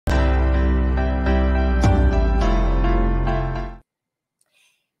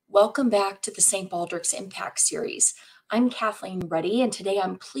Welcome back to the St. Baldrick's Impact Series. I'm Kathleen Ruddy, and today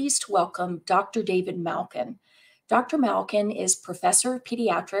I'm pleased to welcome Dr. David Malkin. Dr. Malkin is Professor of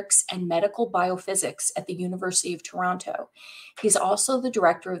Pediatrics and Medical Biophysics at the University of Toronto. He's also the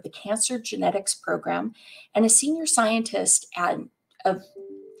Director of the Cancer Genetics Program and a senior scientist in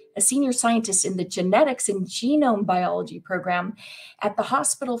the Genetics and Genome Biology program at the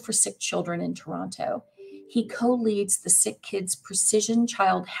Hospital for Sick Children in Toronto. He co-leads the Sick Kids Precision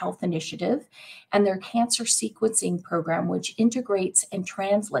Child Health Initiative and their cancer sequencing program, which integrates and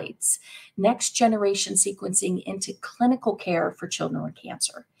translates next-generation sequencing into clinical care for children with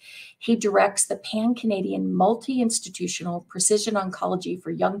cancer. He directs the Pan-Canadian Multi-Institutional Precision Oncology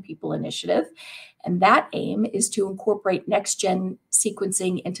for Young People initiative, and that aim is to incorporate next-gen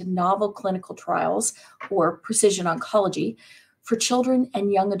sequencing into novel clinical trials, or precision oncology, for children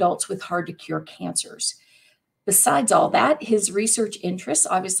and young adults with hard-to-cure cancers. Besides all that, his research interests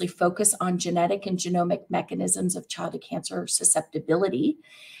obviously focus on genetic and genomic mechanisms of childhood cancer susceptibility,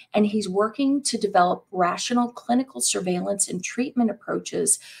 and he's working to develop rational clinical surveillance and treatment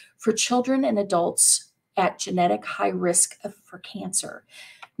approaches for children and adults at genetic high risk for cancer.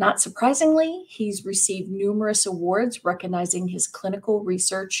 Not surprisingly, he's received numerous awards recognizing his clinical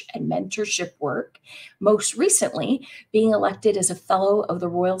research and mentorship work, most recently being elected as a Fellow of the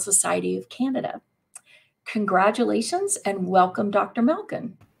Royal Society of Canada. Congratulations and welcome, Dr.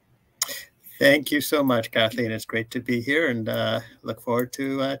 Malkin. Thank you so much, Kathleen. It's great to be here and look forward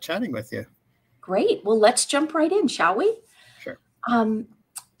to chatting with you. Great. Well, let's jump right in, shall we? Sure.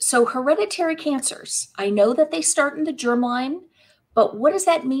 So hereditary cancers, I know that they start in the germline, but what does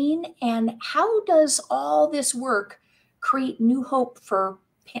that mean? And how does all this work create new hope for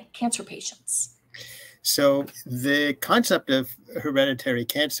cancer patients? So the concept of hereditary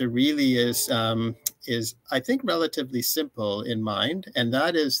cancer really is I think, relatively simple in mind. And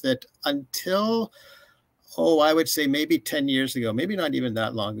that is that until, I would say maybe 10 years ago, maybe not even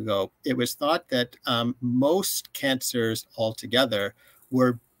that long ago, it was thought that most cancers altogether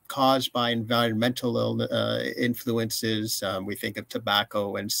were caused by environmental influences. We think of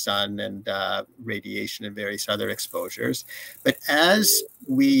tobacco and sun and radiation and various other exposures. But as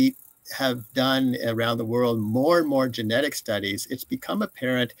we have done around the world more and more genetic studies, it's become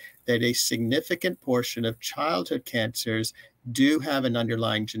apparent that a significant portion of childhood cancers do have an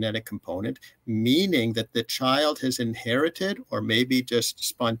underlying genetic component, meaning that the child has inherited or maybe just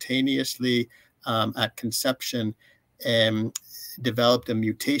spontaneously at conception developed a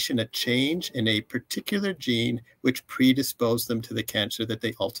mutation, a change in a particular gene which predisposed them to the cancer that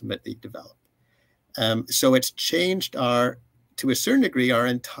they ultimately develop. So it's changed to a certain degree, our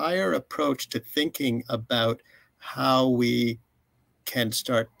entire approach to thinking about how we can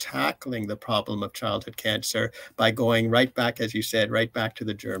start tackling the problem of childhood cancer by going right back, as you said, right back to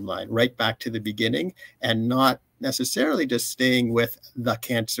the germline, right back to the beginning, and not necessarily just staying with the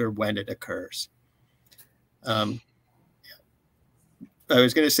cancer when it occurs. I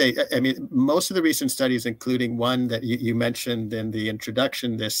was going to say, I mean, most of the recent studies, including one that you mentioned in the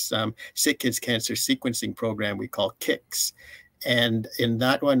introduction, this Sick Kids Cancer Sequencing Program we call KICS. And in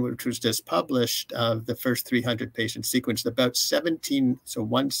that one, which was just published, the first 300 patients sequenced, about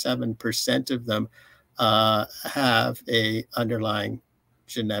 17% of them have a underlying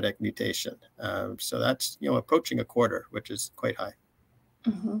genetic mutation. So that's, approaching a quarter, which is quite high.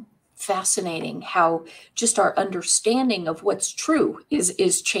 Mm-hmm. Fascinating how just our understanding of what's true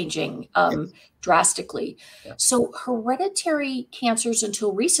is changing drastically. Yeah. So hereditary cancers,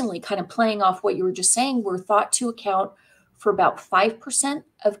 until recently, kind of playing off what you were just saying, were thought to account for about 5%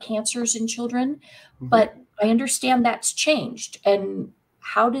 of cancers in children, but I understand that's changed. And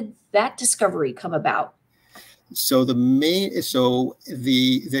how did that discovery come about? So the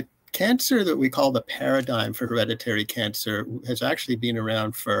cancer that we call the paradigm for hereditary cancer has actually been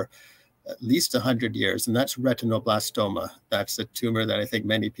around for at least 100 years, and that's retinoblastoma. That's a tumor that I think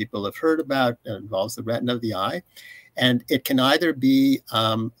many people have heard about. It involves the retina of the eye, and it can either be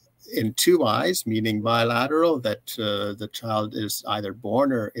in two eyes, meaning bilateral, that the child is either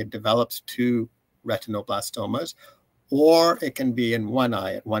born or it develops two retinoblastomas, or it can be in one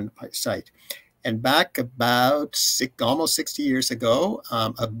eye at one site. And back about almost 60 years ago,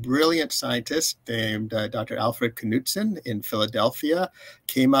 a brilliant scientist named Dr. Alfred Knudsen in Philadelphia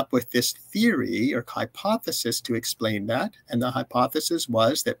came up with this theory or hypothesis to explain that. And the hypothesis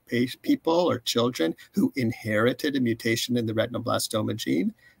was that people or children who inherited a mutation in the retinoblastoma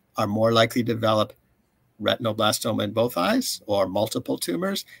gene are more likely to develop retinoblastoma in both eyes or multiple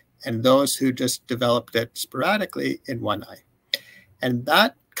tumors, and those who just developed it sporadically in one eye. And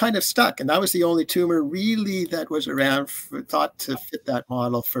that kind of stuck. And that was the only tumor really that was around, thought to fit that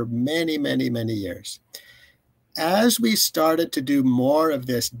model for many, many, many years. As we started to do more of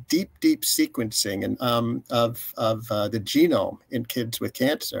this deep sequencing and of the genome in kids with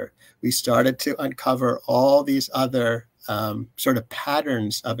cancer, we started to uncover all these other sort of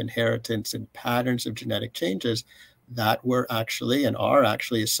patterns of inheritance and patterns of genetic changes that were actually and are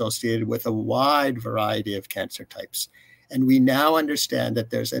actually associated with a wide variety of cancer types. And we now understand that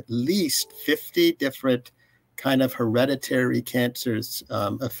there's at least 50 different kind of hereditary cancers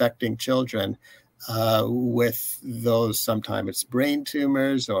affecting children, with those, sometimes it's brain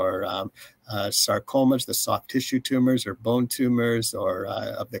tumors or sarcomas, the soft tissue tumors, or bone tumors, or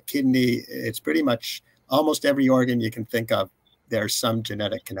of the kidney. It's pretty much almost every organ you can think of, there's some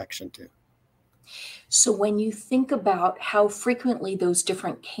genetic connection to. So when you think about how frequently those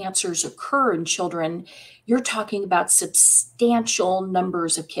different cancers occur in children, you're talking about substantial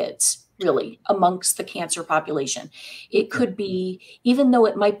numbers of kids, really, amongst the cancer population. It could be, even though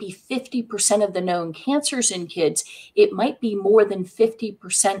it might be 50% of the known cancers in kids, it might be more than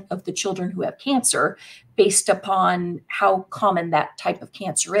 50% of the children who have cancer based upon how common that type of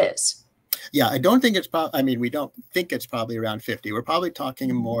cancer is. Yeah, I don't think it's probably, I mean, we don't think it's probably around 50. We're probably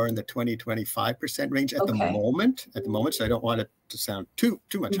talking more in the 20-25% range at the moment. So I don't want it to sound too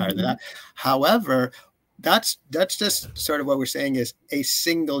much higher than that. However, that's just sort of what we're saying is a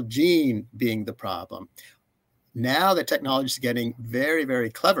single gene being the problem. Now the technology is getting very, very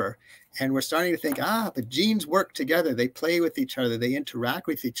clever, and we're starting to think, but genes work together. They play with each other. They interact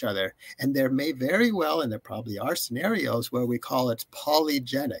with each other. And there may very well, and there probably are scenarios where we call it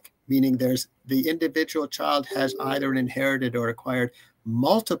polygenic, meaning there's the individual child has either an inherited or acquired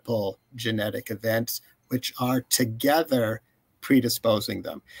multiple genetic events, which are together predisposing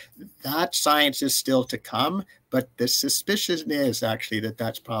them. That science is still to come, but the suspicion is actually that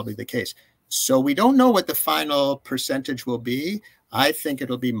that's probably the case. So we don't know what the final percentage will be. I think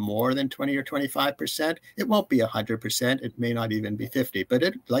it'll be more than 20 or 25%. It won't be 100%. It may not even be 50. But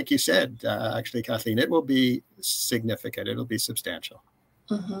it, like you said, actually, Kathleen, it will be significant. It'll be substantial.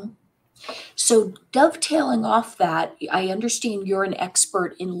 So dovetailing off that, I understand you're an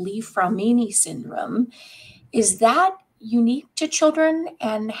expert in Li-Fraumeni syndrome. Is that unique to children?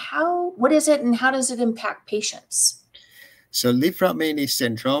 And what is it and how does it impact patients? So Li-Fraumeni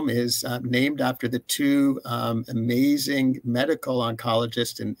syndrome is named after the two amazing medical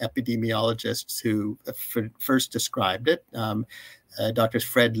oncologists and epidemiologists who first described it, Drs.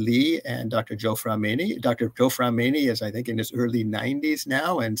 Fred Lee and Dr. Joe Fraumeni. Dr. Joe Fraumeni is, I think, in his early 90s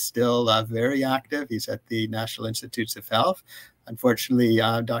now and still very active. He's at the National Institutes of Health. Unfortunately,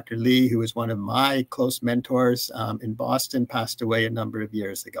 Dr. Lee, who was one of my close mentors in Boston, passed away a number of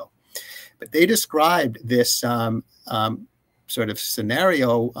years ago. But they described this sort of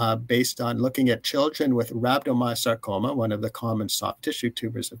scenario based on looking at children with rhabdomyosarcoma, one of the common soft tissue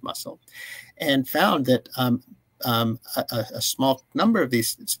tumors of muscle, and found that a small number of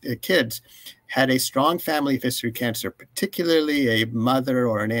these kids had a strong family history of cancer, particularly a mother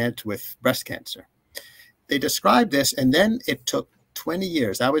or an aunt with breast cancer. They described this, and then it took 20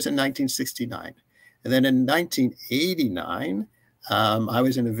 years. That was in 1969. And then in 1989, I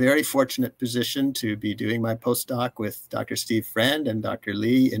was in a very fortunate position to be doing my postdoc with Dr. Steve Friend and Dr.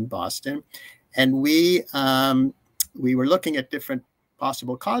 Lee in Boston. And we were looking at different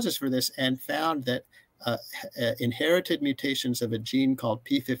possible causes for this and found that inherited mutations of a gene called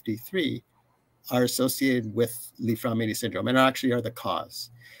P53 are associated with Li-Fraumeni syndrome and actually are the cause.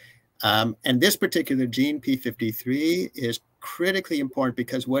 And this particular gene, P53, is critically important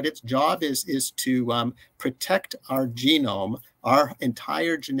because what its job is to protect our genome, our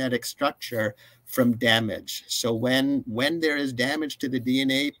entire genetic structure, from damage. So when there is damage to the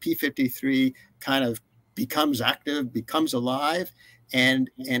DNA, P53 kind of becomes active, becomes alive, and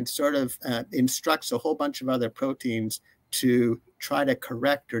sort of instructs a whole bunch of other proteins to try to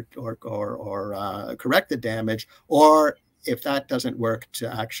correct or correct the damage, or if that doesn't work,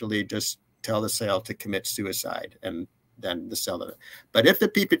 to actually just tell the cell to commit suicide, and then the cell. But if the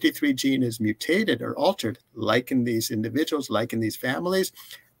P53 gene is mutated or altered, like in these individuals, like in these families,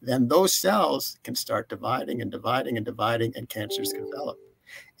 then those cells can start dividing and dividing and dividing, and cancers can develop.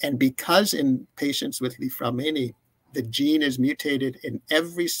 And because in patients with Li-Fraumeni, the gene is mutated in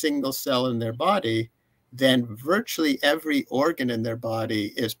every single cell in their body, then virtually every organ in their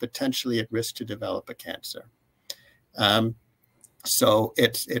body is potentially at risk to develop a cancer. So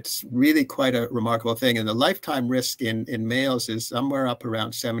it's really quite a remarkable thing. And the lifetime risk in males is somewhere up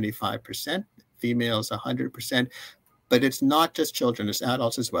around 75%, females 100%, but it's not just children, it's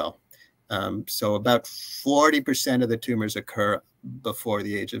adults as well. So about 40% of the tumors occur before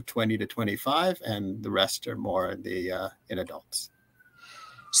the age of 20 to 25, and the rest are more in adults.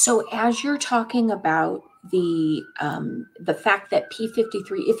 So as you're talking about the fact that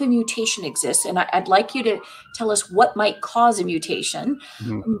P53, if a mutation exists, and I'd like you to tell us what might cause a mutation,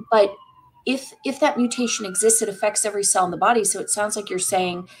 but if that mutation exists, it affects every cell in the body. So it sounds like you're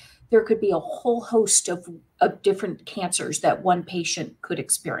saying there could be a whole host of different cancers that one patient could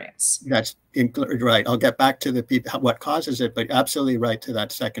experience. That's right. I'll get back to what causes it, but absolutely right to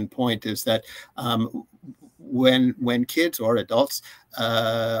that second point is that when kids or adults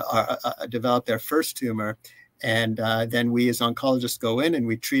develop their first tumor, and then we as oncologists go in and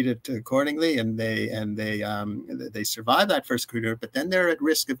we treat it accordingly, and they survive that first tumor, but then they're at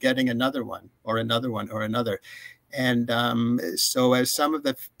risk of getting another one or another one or another. And so as some of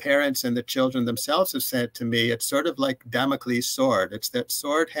the parents and the children themselves have said to me, it's sort of like Damocles' sword. It's that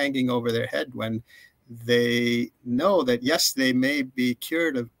sword hanging over their head when they know that, yes, they may be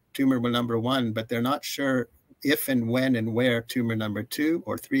cured of tumor number 1, but they're not sure if and when and where tumor number 2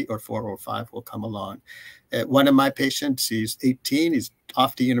 or 3 or 4 or 5 will come along. One of my patients, he's 18, he's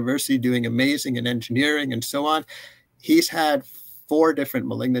off to university doing amazing in engineering and so on. He's had 4 different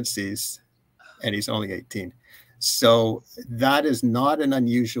malignancies and he's only 18. So that is not an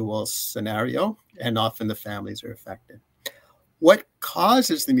unusual scenario, and often the families are affected. What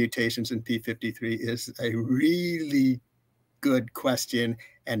causes the mutations in P53 is a really good question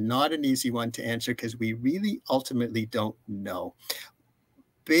and not an easy one to answer because we really ultimately don't know.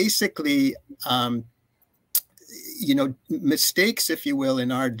 Basically, mistakes, if you will,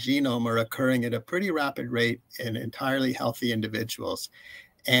 in our genome are occurring at a pretty rapid rate in entirely healthy individuals.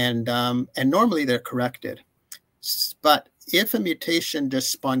 And normally they're corrected. But if a mutation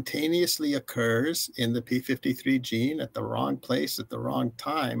just spontaneously occurs in the P53 gene at the wrong place at the wrong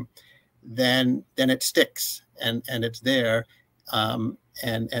time, then it sticks and it's there. And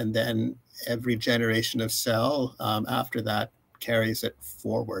then every generation of cell after that carries it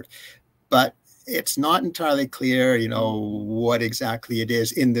forward. But it's not entirely clear, what exactly it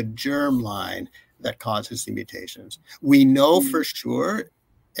is in the germline that causes the mutations. We know for sure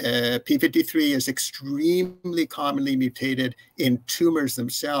P53 is extremely commonly mutated in tumors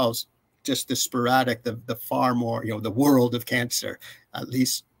themselves, just the sporadic, the far more, the world of cancer. At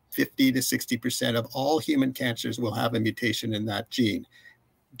least 50 to 60% of all human cancers will have a mutation in that gene,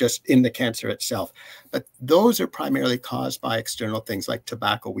 just in the cancer itself. But those are primarily caused by external things like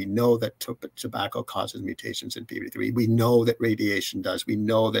tobacco. We know that tobacco causes mutations in P53. We know that radiation does. We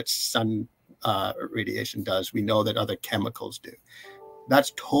know that sun radiation does. We know that other chemicals do.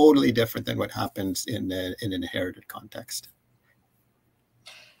 That's totally different than what happens in an inherited context.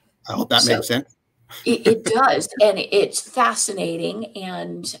 I hope that makes sense. It does, and it's fascinating.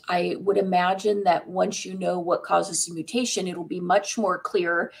 And I would imagine that once you know what causes the mutation, it'll be much more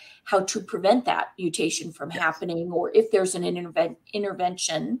clear how to prevent that mutation from happening, or if there's an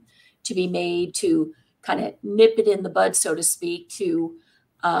intervention to be made to kind of nip it in the bud, so to speak, to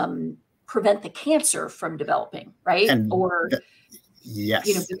prevent the cancer from developing, right?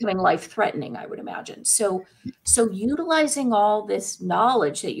 Yes. Becoming life-threatening, I would imagine. So utilizing all this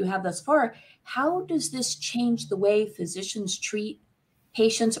knowledge that you have thus far, how does this change the way physicians treat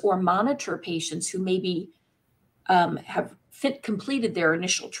patients or monitor patients who maybe have completed their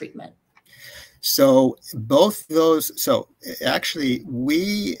initial treatment? So both those, actually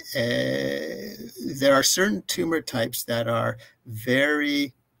there are certain tumor types that are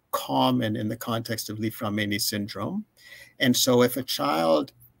very common in the context of Li-Fraumeni syndrome. And so if a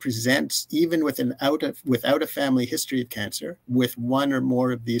child presents even without a family history of cancer with one or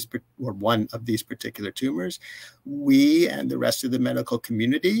more of these, or one of these particular tumors, we and the rest of the medical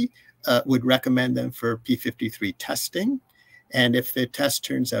community would recommend them for P53 testing. And if the test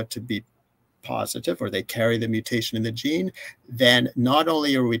turns out to be positive, or they carry the mutation in the gene, then not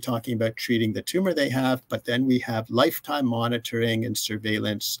only are we talking about treating the tumor they have, but then we have lifetime monitoring and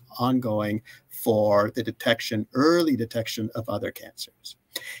surveillance ongoing for the early detection of other cancers.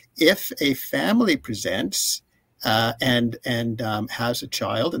 If a family presents and has a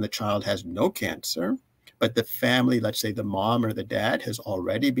child, and the child has no cancer, but the family, let's say the mom or the dad, has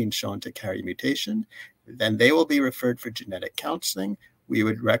already been shown to carry mutation, then they will be referred for genetic counseling. We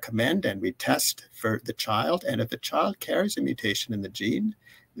would recommend and we test for the child. And if the child carries a mutation in the gene,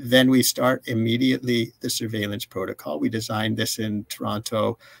 then we start immediately the surveillance protocol. We designed this in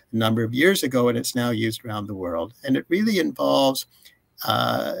Toronto a number of years ago, and it's now used around the world. And it really involves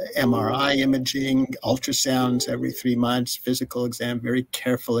MRI imaging, ultrasounds every 3 months, physical exam, very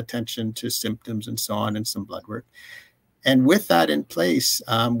careful attention to symptoms and so on, and some blood work. And with that in place,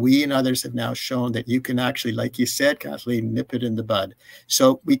 we and others have now shown that you can actually, like you said, Kathleen, nip it in the bud.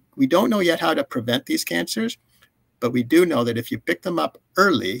 So we don't know yet how to prevent these cancers, but we do know that if you pick them up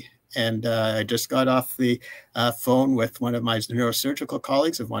early, and I just got off the phone with one of my neurosurgical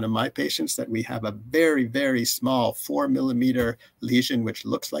colleagues of one of my patients, that we have a very, very small 4 millimeter lesion, which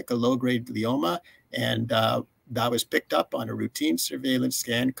looks like a low-grade glioma. And that was picked up on a routine surveillance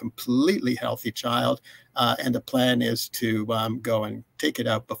scan, completely healthy child. And the plan is to go and take it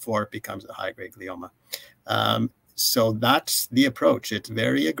out before it becomes a high-grade glioma. So that's the approach. It's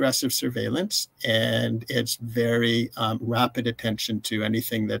very aggressive surveillance, and it's very rapid attention to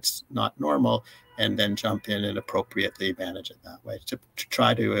anything that's not normal, and then jump in and appropriately manage it that way to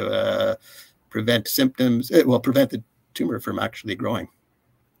try to prevent symptoms, prevent the tumor from actually growing.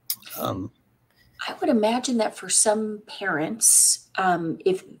 I would imagine that for some parents,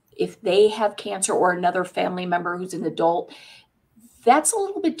 if they have cancer or another family member who's an adult, that's a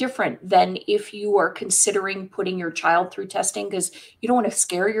little bit different than if you are considering putting your child through testing, because you don't want to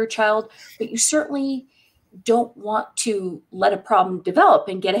scare your child, but you certainly don't want to let a problem develop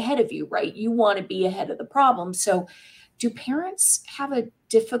and get ahead of you, right? You want to be ahead of the problem. So do parents have a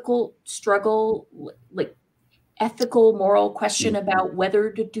difficult struggle, like ethical, moral question about whether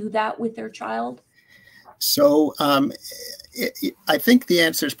to do that with their child? So I think the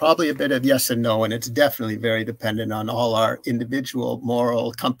answer is probably a bit of yes and no, and it's definitely very dependent on all our individual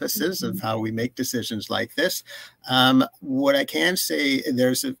moral compasses of how we make decisions like this. What I can say,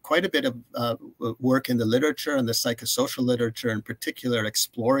 there's quite a bit of work in the literature and the psychosocial literature in particular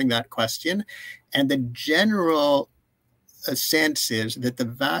exploring that question. And the general sense is that the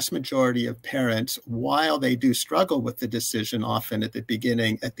vast majority of parents, while they do struggle with the decision often at the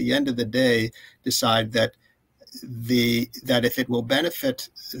beginning, at the end of the day, decide that if it will benefit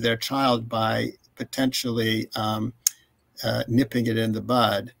their child by potentially nipping it in the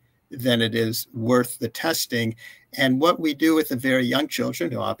bud, then it is worth the testing. And what we do with the very young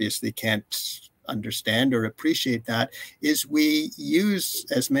children, who obviously can't understand or appreciate that, is we use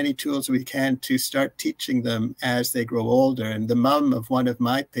as many tools we can to start teaching them as they grow older. And the mom of one of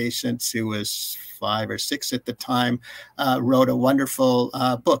my patients, who was 5 or 6 at the time, wrote a wonderful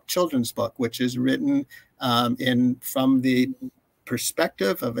book, children's book, which is written from the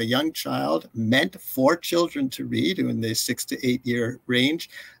perspective of a young child, meant for children to read in the 6 to 8 year range,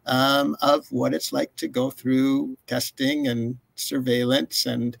 of what it's like to go through testing and surveillance,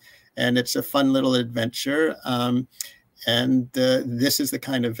 and it's a fun little adventure. This is the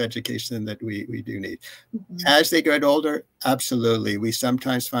kind of education that we do need. As they get older, absolutely. We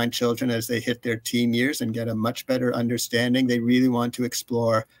sometimes find children as they hit their teen years and get a much better understanding. They really want to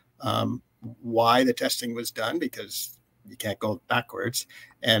explore why the testing was done, because you can't go backwards,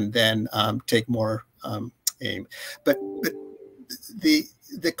 and then take more aim. But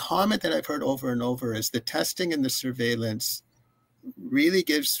the comment that I've heard over and over is the testing and the surveillance really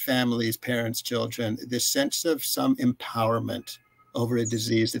gives families, parents, children this sense of some empowerment over a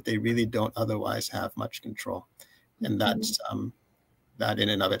disease that they really don't otherwise have much control. And that's that in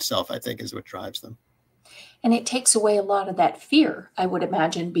and of itself, I think, is what drives them. And it takes away a lot of that fear, I would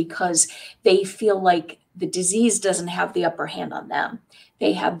imagine, because they feel like the disease doesn't have the upper hand on them.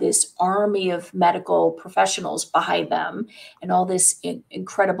 They have this army of medical professionals behind them and all this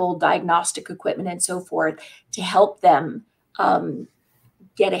incredible diagnostic equipment and so forth to help them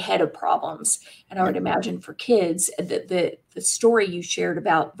get ahead of problems. And I would imagine for kids, the story you shared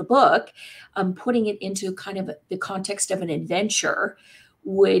about the book, putting it into kind of the context of an adventure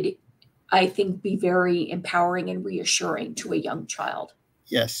would, I think, be very empowering and reassuring to a young child.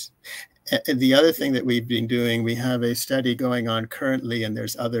 Yes. And the other thing that we've been doing, we have a study going on currently, and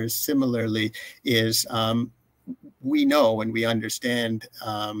there's others similarly, is we know and we understand,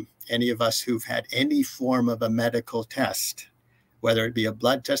 any of us who've had any form of a medical test, whether it be a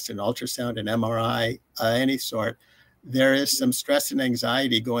blood test, an ultrasound, an MRI, any sort, there is some stress and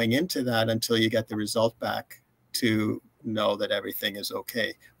anxiety going into that until you get the result back to know that everything is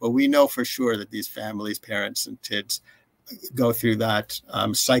okay. Well, we know for sure that these families, parents, and kids go through that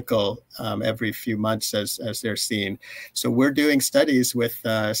cycle every few months as they're seen. So we're doing studies with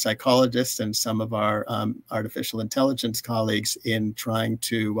psychologists and some of our artificial intelligence colleagues in trying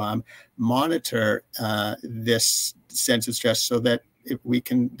to monitor this sense of stress, so that if we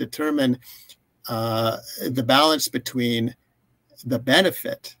can determine the balance between the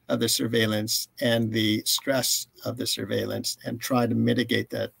benefit of the surveillance and the stress of the surveillance, and try to mitigate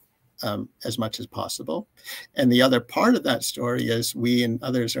that as much as possible. And the other part of that story is we and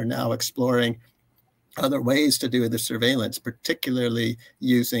others are now exploring other ways to do the surveillance, particularly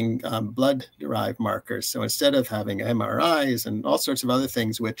using blood-derived markers. So instead of having MRIs and all sorts of other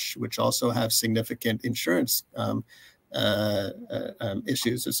things, which also have significant insurance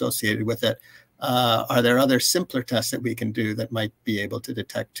issues associated with it, are there other simpler tests that we can do that might be able to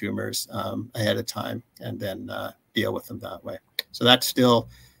detect tumors ahead of time and then deal with them that way? So that's still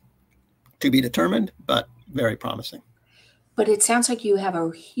to be determined, but very promising. But it sounds like you have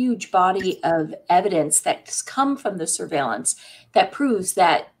a huge body of evidence that's come from the surveillance that proves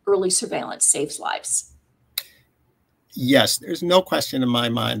that early surveillance saves lives. Yes, there's no question in my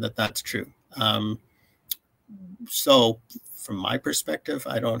mind that that's true. So from my perspective,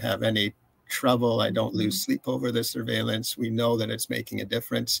 I don't have any trouble. I don't lose sleep over the surveillance. We know that it's making a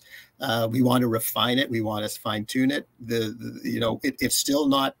difference. We want to refine it. We want to fine tune it. It's still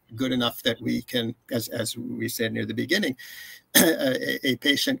not good enough that we can, as we said near the beginning, a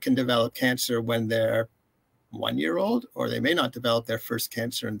patient can develop cancer when they're 1 year old, or they may not develop their first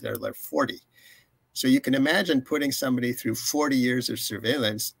cancer until they're 40. So you can imagine putting somebody through 40 years of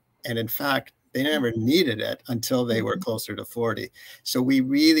surveillance, and in fact, they never needed it until they were closer to 40. So we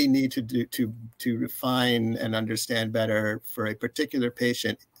really need to refine and understand better for a particular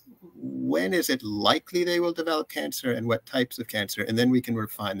patient, when is it likely they will develop cancer and what types of cancer, and then we can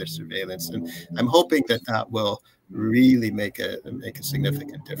refine the surveillance. And I'm hoping that that will really make a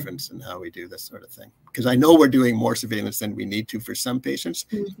significant difference in how we do this sort of thing. Because I know we're doing more surveillance than we need to for some patients,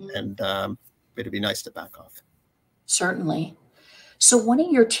 and it'd be nice to back off. Certainly. So one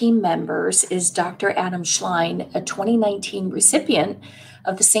of your team members is Dr. Adam Schlein, a 2019 recipient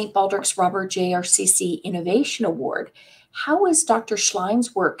of the St. Baldrick's Robert JRCC Innovation Award. How is Dr.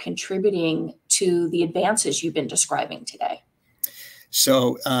 Schlein's work contributing to the advances you've been describing today?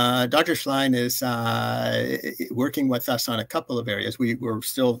 So Dr. Schlein is working with us on a couple of areas. We were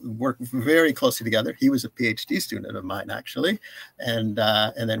still working very closely together. He was a PhD student of mine, actually, and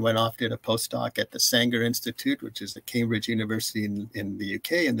then went off, did a postdoc at the Sanger Institute, which is at Cambridge University in the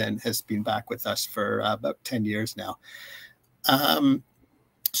UK, and then has been back with us for about 10 years now.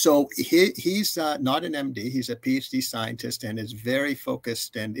 So he's not an MD. He's a PhD scientist and is very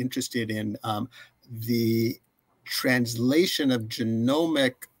focused and interested in the translation of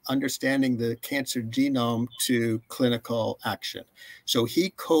genomic understanding the cancer genome to clinical action. So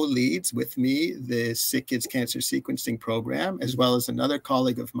he co-leads with me the Sick Kids Cancer Sequencing Program, as well as another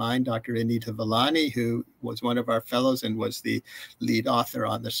colleague of mine, Dr. Anita Villani, who was one of our fellows and was the lead author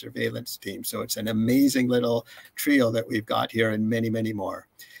on the surveillance team. So it's an amazing little trio that we've got here, and many, many more.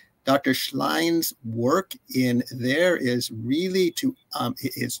 Dr. Schlein's work in there is really to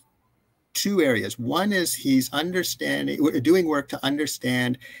is two areas. One is he's doing work to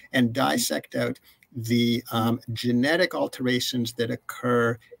understand and dissect out the genetic alterations that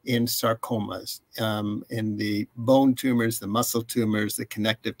occur in sarcomas, in the bone tumors, the muscle tumors, the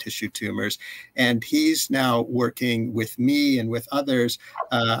connective tissue tumors. And he's now working with me and with others,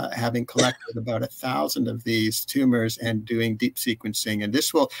 having collected about 1,000 of these tumors and doing deep sequencing. And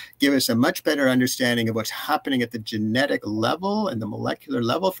this will give us a much better understanding of what's happening at the genetic level and the molecular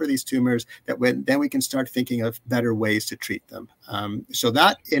level for these tumors, that then we can start thinking of better ways to treat them. So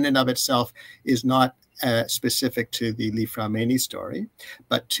that in and of itself is not specific to the Lee Fraumeini story,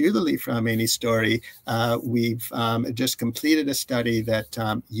 but to the Lee Fraumeini story, we've just completed a study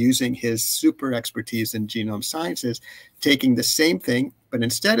that using his super expertise in genome sciences, taking the same thing, but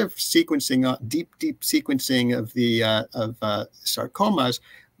instead of sequencing, deep sequencing of the sarcomas,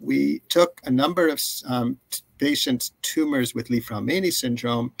 we took a number of patients' tumors with Lee Fraumeini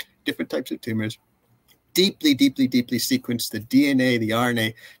syndrome, different types of tumors, deeply sequenced the DNA, the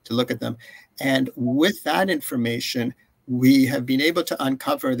RNA to look at them. And with that information, we have been able to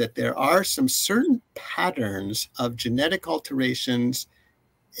uncover that there are some certain patterns of genetic alterations,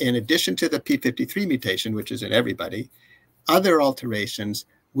 in addition to the P53 mutation, which is in everybody, other alterations,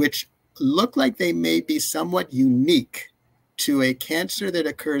 which look like they may be somewhat unique to a cancer that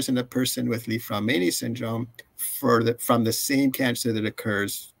occurs in a person with Lee Fraumeini syndrome from the same cancer that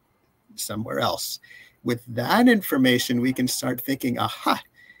occurs somewhere else. With that information, we can start thinking, aha,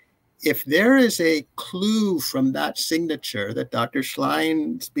 if there is a clue from that signature that Dr.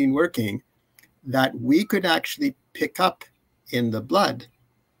 Schlein's been working that we could actually pick up in the blood,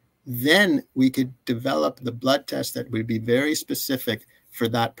 then we could develop the blood test that would be very specific for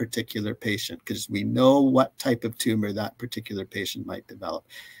that particular patient, because we know what type of tumor that particular patient might develop.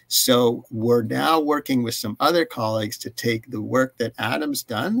 So we're now working with some other colleagues to take the work that Adam's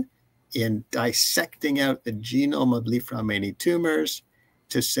done in dissecting out the genome of Lee Fraumeini tumors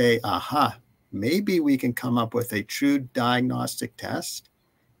to say, aha, maybe we can come up with a true diagnostic test.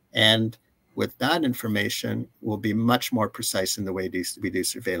 And with that information will be much more precise in the way we do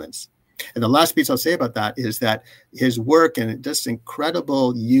surveillance. And the last piece I'll say about that is that his work and just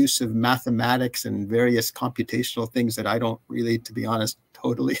incredible use of mathematics and various computational things that I don't really, to be honest,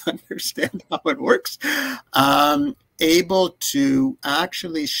 totally understand how it works, able to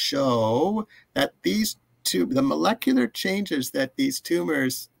actually show that the molecular changes that these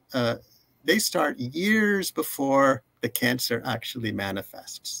tumors, they start years before the cancer actually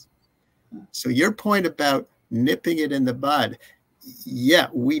manifests. So your point about nipping it in the bud, yeah,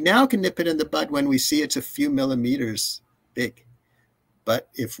 we now can nip it in the bud when we see it's a few millimeters big. But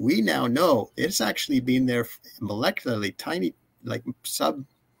if we now know it's actually been there molecularly, tiny, like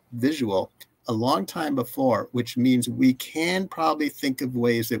sub-visual, a long time before, which means we can probably think of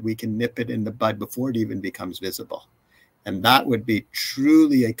ways that we can nip it in the bud before it even becomes visible. And that would be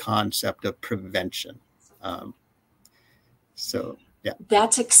truly a concept of prevention. So, yeah.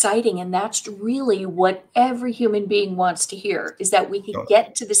 That's exciting. And that's really what every human being wants to hear, is that we can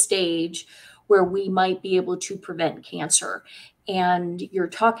get to the stage where we might be able to prevent cancer. And you're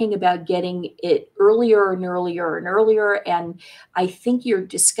talking about getting it earlier and earlier and earlier. And I think your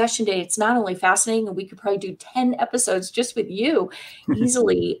discussion today, it's not only fascinating, and we could probably do 10 episodes just with you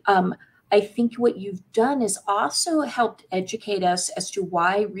easily. I think what you've done is also helped educate us as to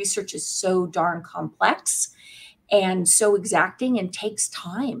why research is so darn complex and so exacting and takes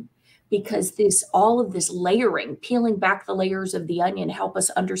time, because all of this layering, peeling back the layers of the onion, help us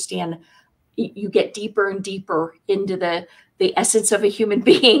understand. You get deeper and deeper into the essence of a human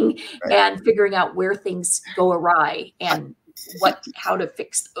being, right, and figuring out where things go awry and how to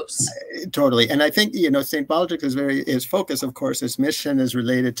fix those. Totally. And I think, St. Baldrick his focus, of course, his mission is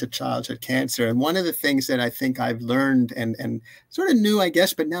related to childhood cancer. And one of the things that I think I've learned and sort of knew, I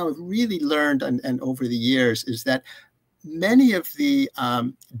guess, but now I've really learned and over the years, is that many of the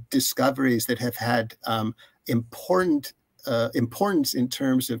discoveries that have had importance in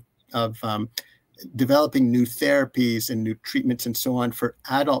terms of developing new therapies and new treatments and so on for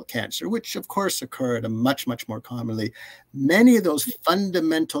adult cancer, which of course occur at a much, much more commonly. Many of those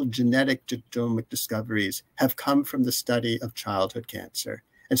fundamental genetic genomic discoveries have come from the study of childhood cancer.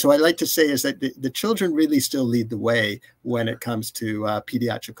 And so I like to say is that the children really still lead the way when it comes to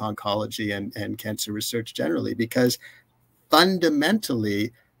pediatric oncology and cancer research generally, because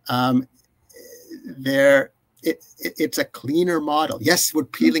fundamentally it's a cleaner model. Yes, we're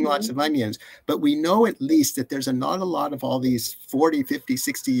peeling lots of onions, but we know at least that there's not a lot of all these 40, 50,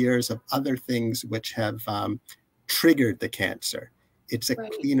 60 years of other things which have triggered the cancer. It's a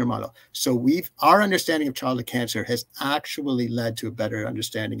cleaner model. So our understanding of childhood cancer has actually led to a better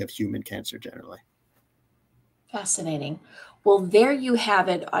understanding of human cancer generally. Fascinating. Well, there you have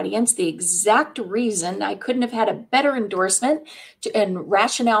it, audience. The exact reason I couldn't have had a better endorsement and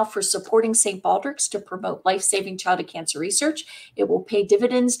rationale for supporting St. Baldrick's to promote life-saving childhood cancer research. It will pay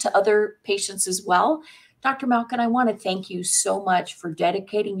dividends to other patients as well. Dr. Malkin, I want to thank you so much for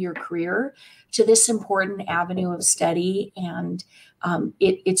dedicating your career to this important avenue of study. And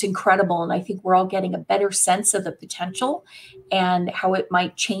it's incredible. And I think we're all getting a better sense of the potential and how it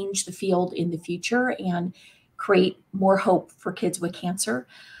might change the field in the future and create more hope for kids with cancer.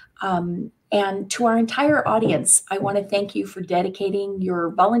 And to our entire audience, I want to thank you for dedicating your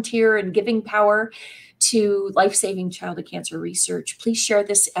volunteer and giving power to life-saving childhood cancer research. Please share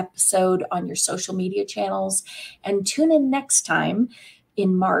this episode on your social media channels and tune in next time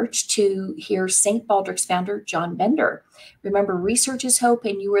in March to hear St. Baldrick's founder, John Bender. Remember, research is hope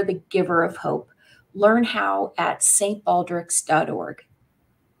and you are the giver of hope. Learn how at stbaldricks.org.